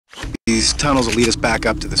These tunnels will lead us back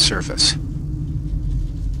up to the surface.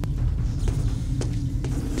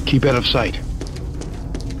 Keep out of sight.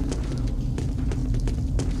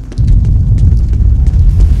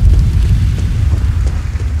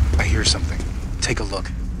 I hear something. Take a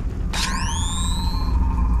look.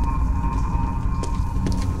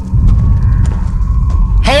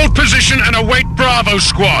 Hold position and await Bravo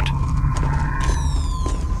squad.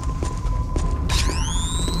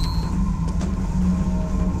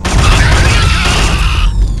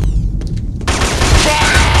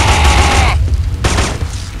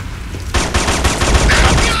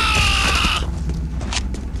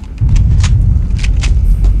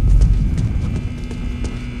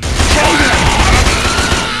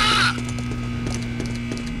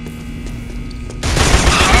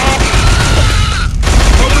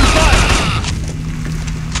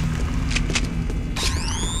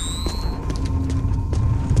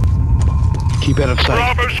 Keep out of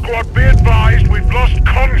sight. Bravo squad, be advised, we've lost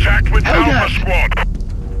contact with Alpha squad.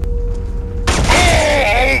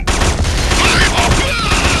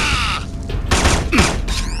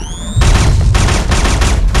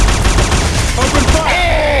 Open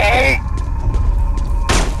fire!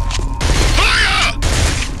 Fire!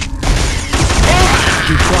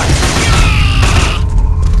 Keep quiet.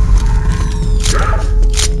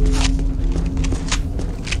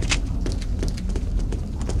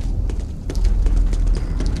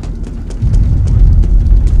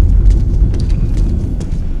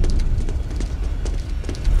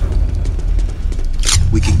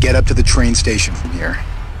 We can get up to the train station from here.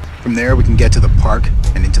 From there, we can get to the park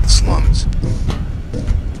and into the slums.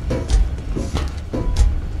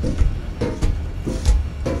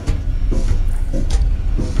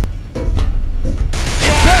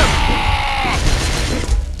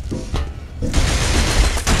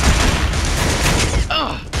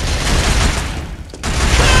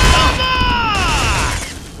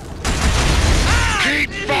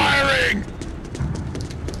 Keep firing!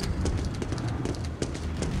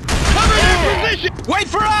 Wait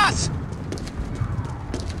for us!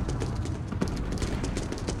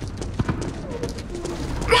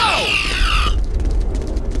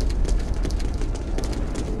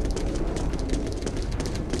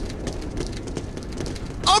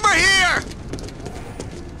 Over here!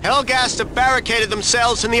 Hellgast have barricaded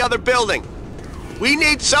themselves in the other building. We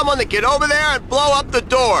need someone to get over there and blow up the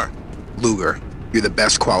door. Luger, you're the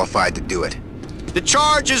best qualified to do it. The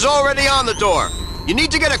charge is already on the door. You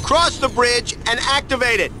need to get across the bridge and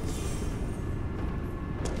activate it.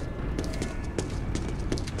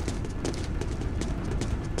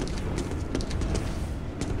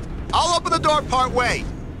 I'll open the door part way.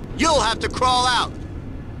 You'll have to crawl out.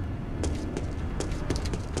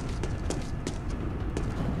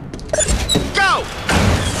 Go!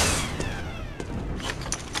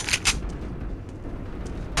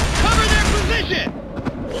 Cover their position!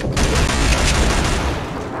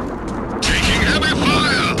 Taking heavy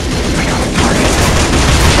fire!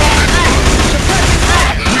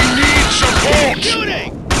 We need support!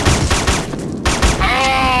 Shooting!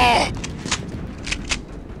 Oh!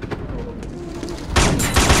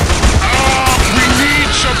 We need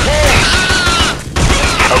support!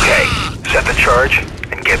 Okay, set the charge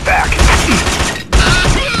and get back.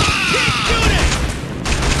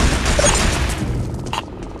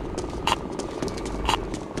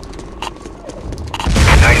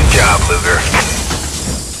 Nice job, Luger.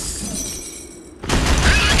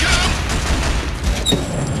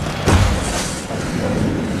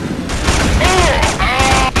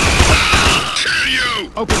 Kill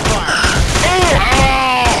you! Open fire!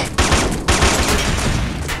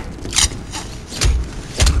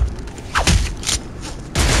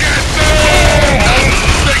 Get them!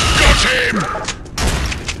 They got him!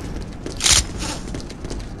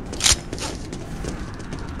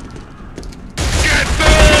 Get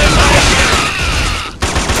them!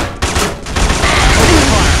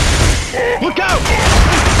 Look out!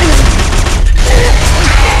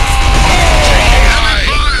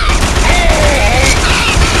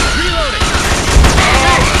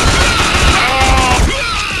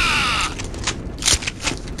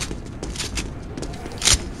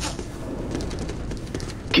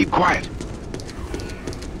 Keep quiet.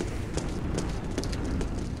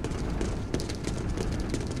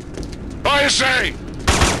 I say!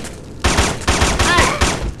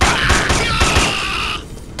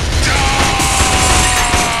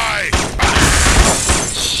 Die!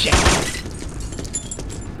 Shit!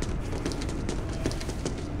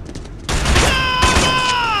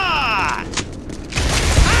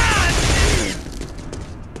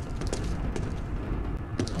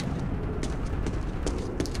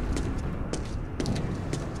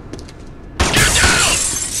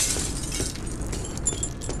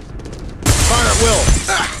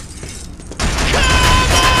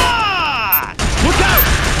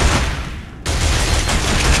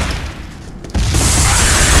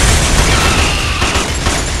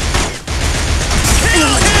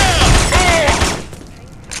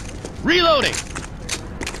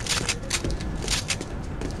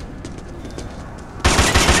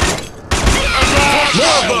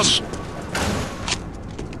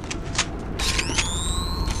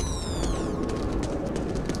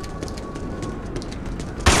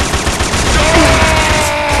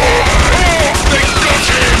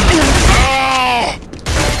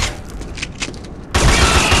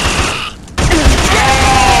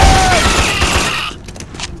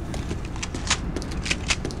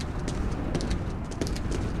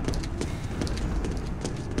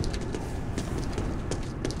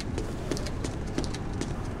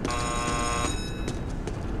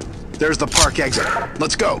 There's the park exit.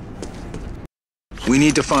 Let's go. We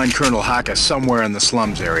need to find Colonel Haka somewhere in the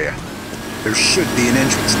slums area. There should be an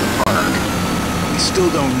entrance to the park. We still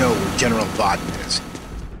don't know where General Vaden is.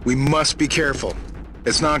 We must be careful.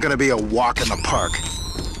 It's not gonna be a walk in the park.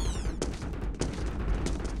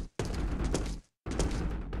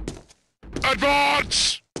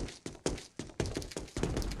 Advance!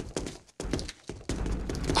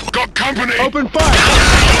 Got company! Open fire!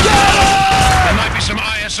 There might be some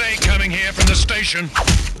ISA coming here from the station.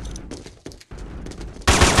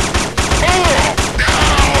 Oh! No!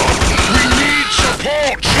 We need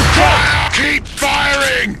support! Keep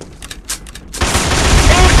firing!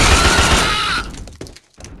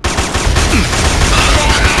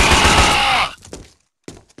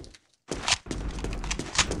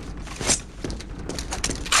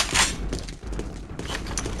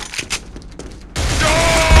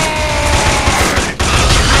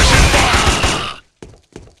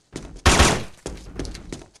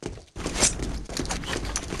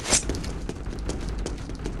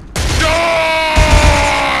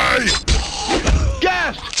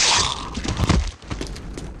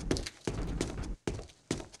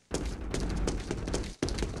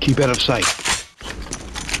 Keep out of sight.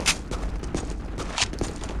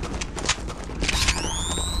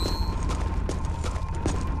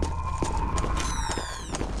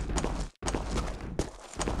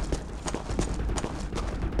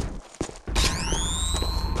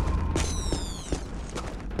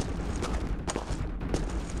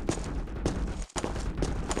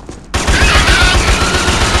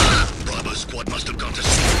 Bravo squad must have gone to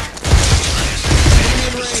sleep.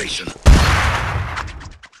 Station.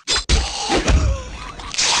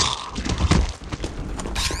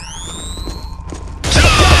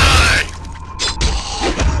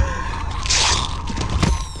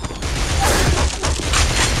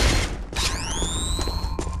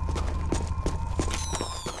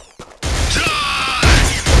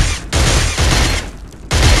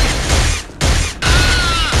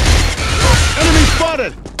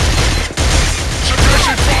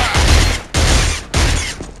 Suppressive fire!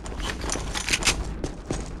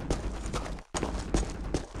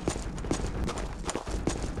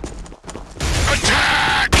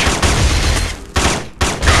 Attack!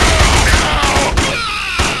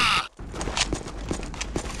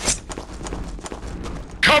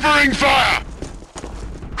 Covering fire!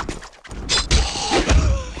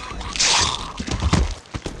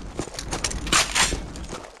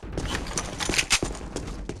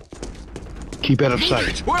 Keep out of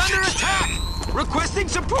sight. We're under attack! Requesting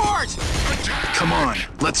support! Attack! Come on,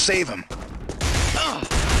 let's save him.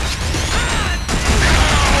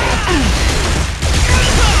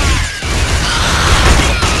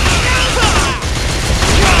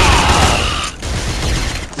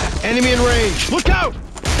 Enemy in range. Look out!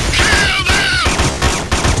 Kill them!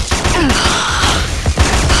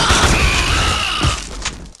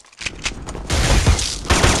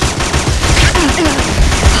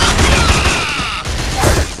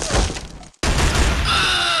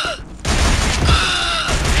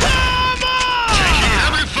 Taking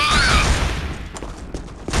heavy fire!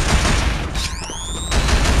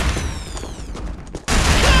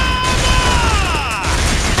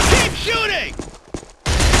 Keep shooting!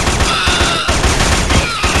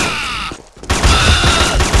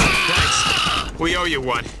 We owe you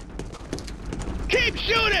one. Keep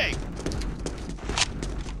shooting!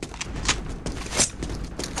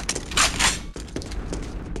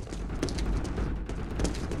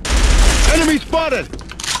 Enemy spotted!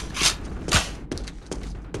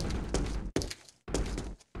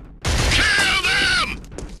 Kill them!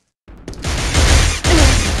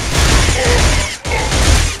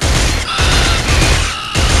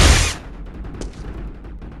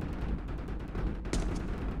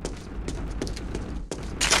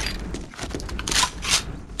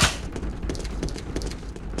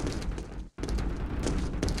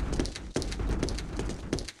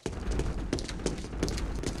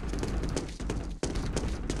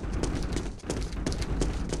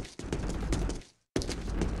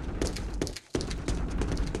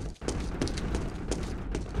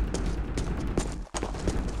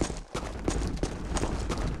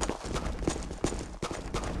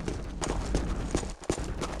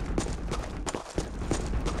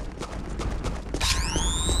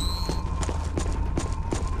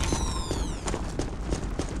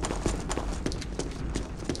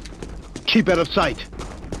 Keep out of sight.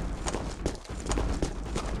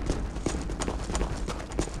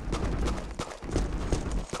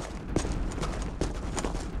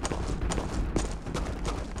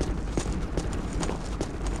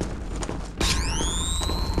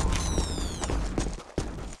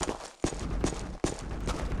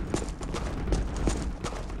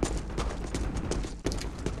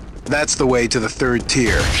 That's the way to the third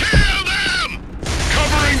tier. Kill them!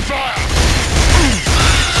 Covering fire!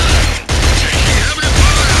 Taking heavy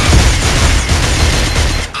fire!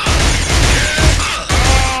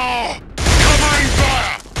 Oh! Covering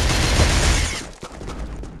fire!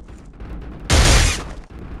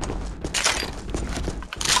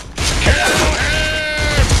 Kill him!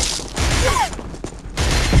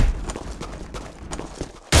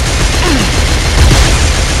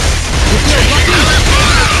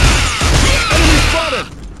 Enemy spotted!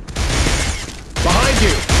 Behind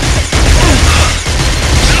you!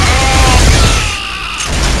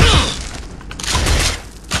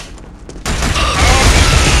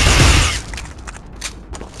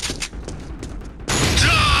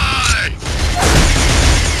 Die!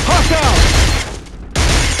 Hostile!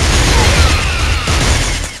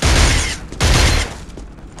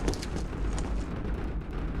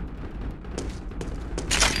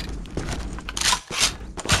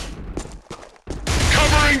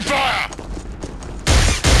 Covering fire!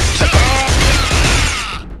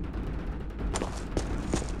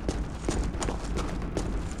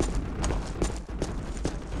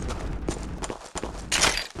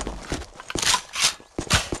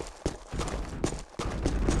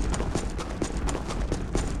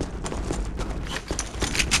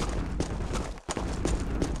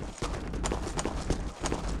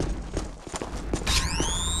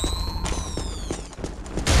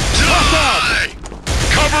 Die!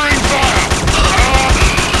 Covering fire!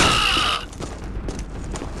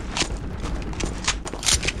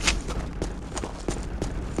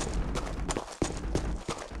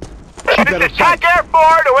 Keep out This of is sight! TAC Air 4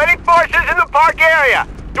 to any forces in the park area.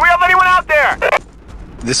 Do we have anyone out there?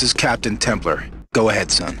 This is Captain Templar. Go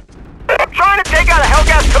ahead, son. I'm trying to take out a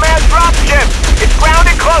Hellgas Command dropship. It's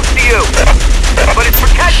grounded close to you. But it's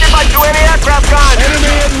protected by 2 anti-aircraft guns.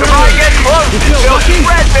 Enemy in If I get close, You feel they'll lucky?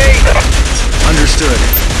 spread me. Understood.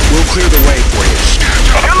 We'll clear the way for you.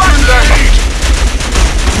 Good luck, sir.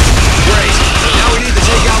 Great. Now we need to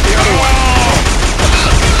take out the other one.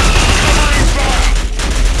 Covering fire!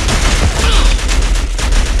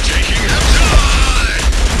 Taking him die!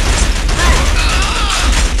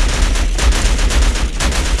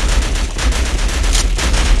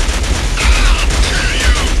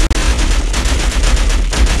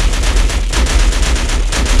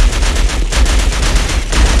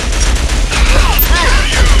 I'll kill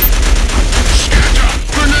you! Scatter!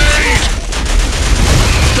 Grenade!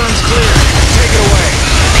 Gun's clear. Take it away.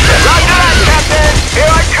 Roger that, Captain.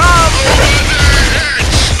 Here I come.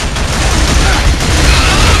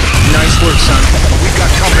 Nice work, son. We've got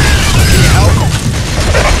company. Can you help?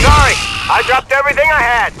 Sorry, I dropped everything I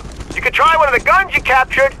had. You could try one of the guns you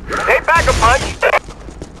captured. They pack a punch.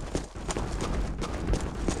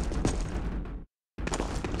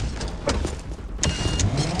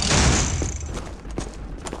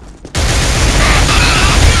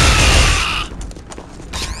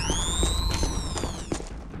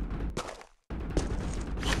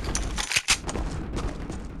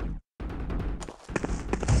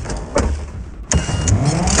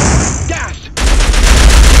 Gas!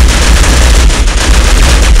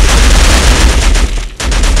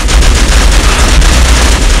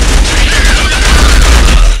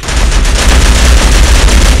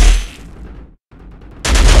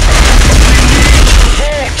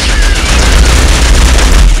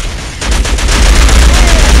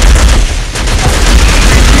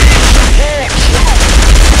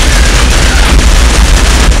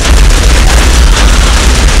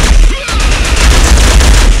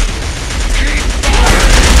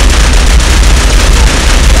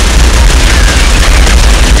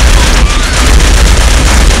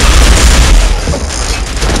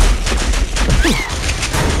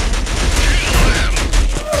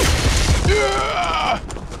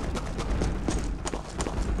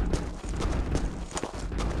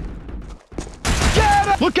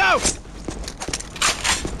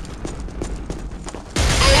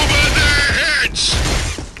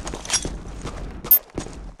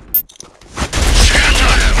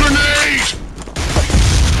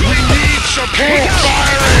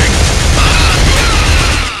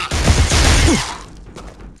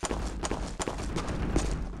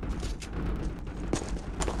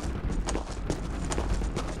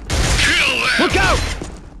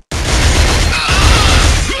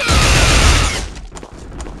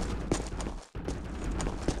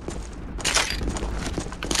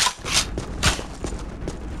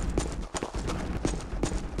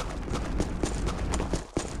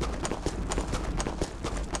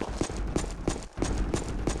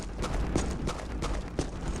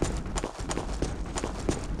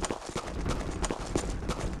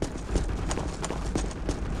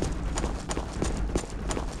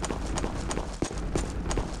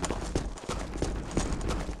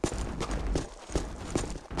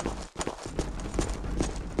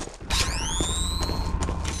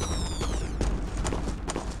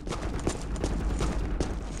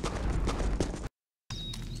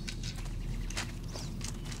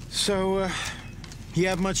 So, you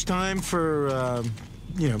have much time for,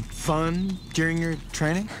 fun during your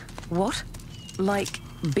training? What? Like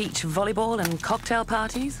beach volleyball and cocktail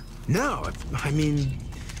parties? No, I mean,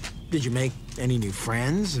 did you make any new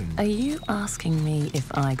friends? Are you asking me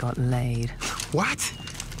if I got laid? What?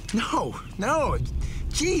 No.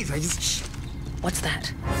 Jeez, I just... What's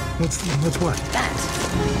that? What's what? That.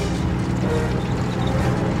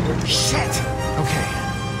 Shit! Okay.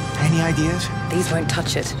 Any ideas? These won't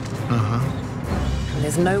touch it. Uh-huh. And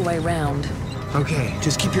there's no way round. Okay,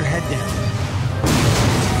 just keep your head down.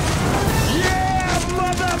 Yeah,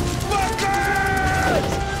 motherfuckers!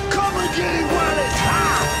 Come and get it while it's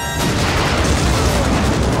hot!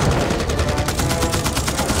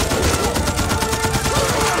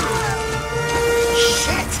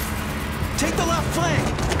 Shit! Take the left flank!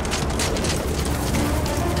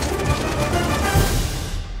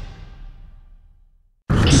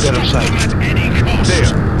 Keep that in sight. At any cost. There.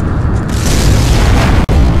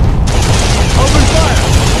 Open fire!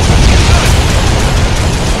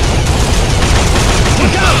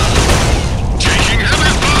 Look out! Taking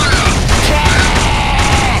heavy fire!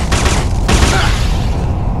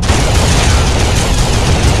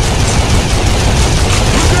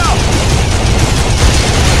 Look out!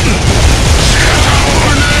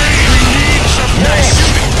 We need some nice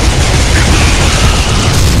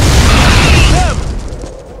Them!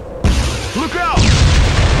 Look out!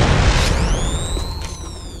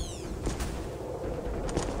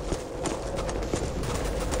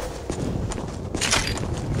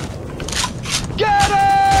 Get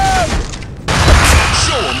him!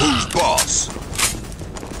 Show 'em who's boss.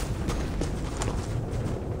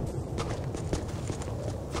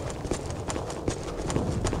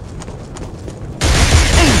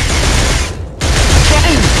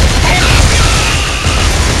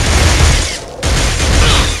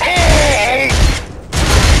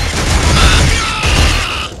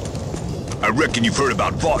 I reckon you've heard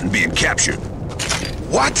about Vaughton being captured.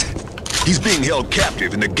 What? He's being held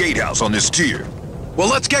captive in the gatehouse on this tier. Well,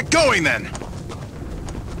 let's get going then!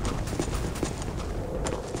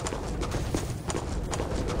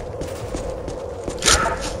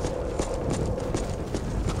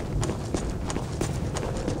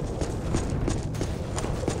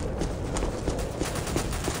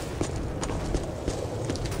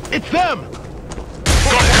 It's them!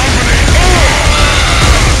 got company!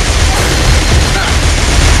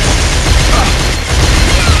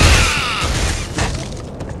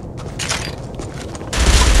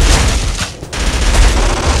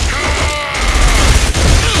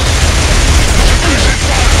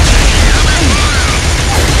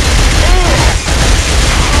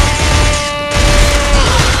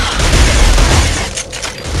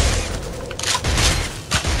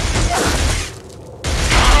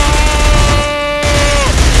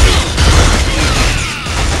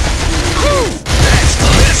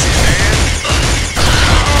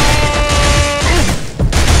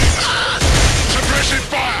 Suppressive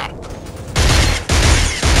fire!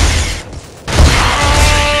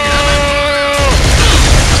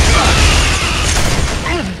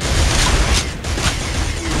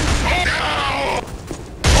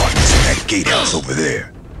 Vaughton's in that gatehouse over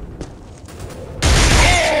there.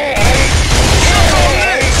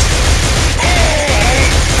 Taking heavy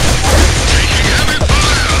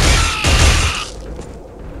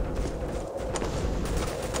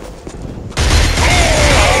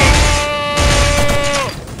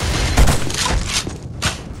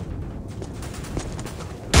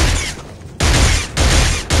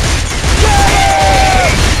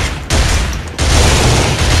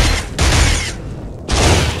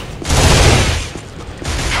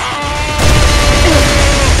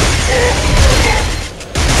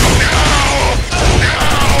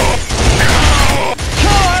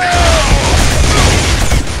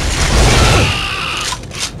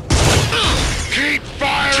Keep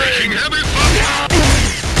firing! Taking heavy fire!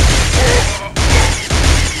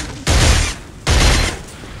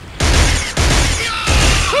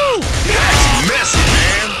 That's messy,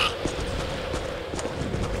 man!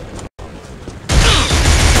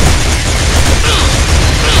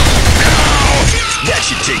 That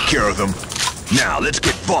should take care of them. Now, let's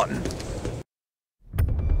get Vaughton.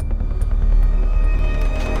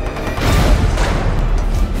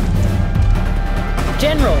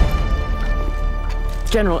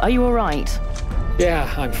 General, are you all right?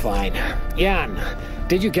 Yeah, I'm fine. Jan,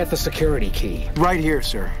 did you get the security key? Right here,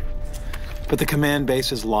 sir. But the command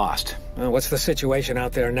base is lost. What's the situation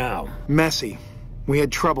out there now? Messy. We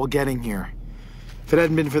had trouble getting here. If it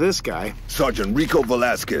hadn't been for this guy... Sergeant Rico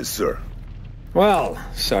Velasquez, sir. Well,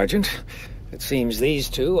 Sergeant, It seems these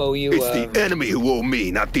two owe you, It's the enemy who owe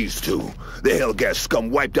me, not these two. The Hellgas scum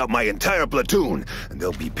wiped out my entire platoon, and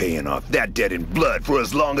they'll be paying off that debt in blood for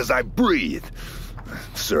as long as I breathe.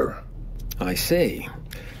 Sir. I see.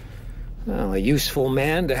 Well, a useful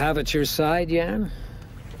man to have at your side, Yan?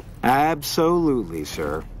 Absolutely,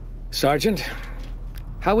 sir. Sergeant,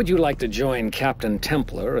 how would you like to join Captain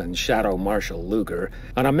Templar and Shadow Marshal Luger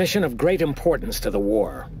on a mission of great importance to the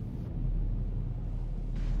war?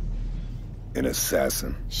 An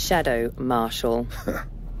assassin. Shadow Marshal.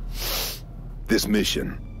 This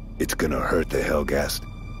mission, it's gonna hurt the Hellgast.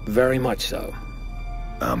 Very much so.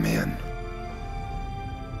 I'm in.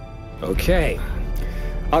 Okay.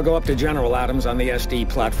 I'll go up to General Adams on the SD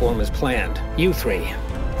platform as planned. You three,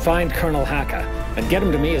 find Colonel Haka and get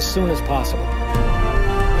him to me as soon as possible.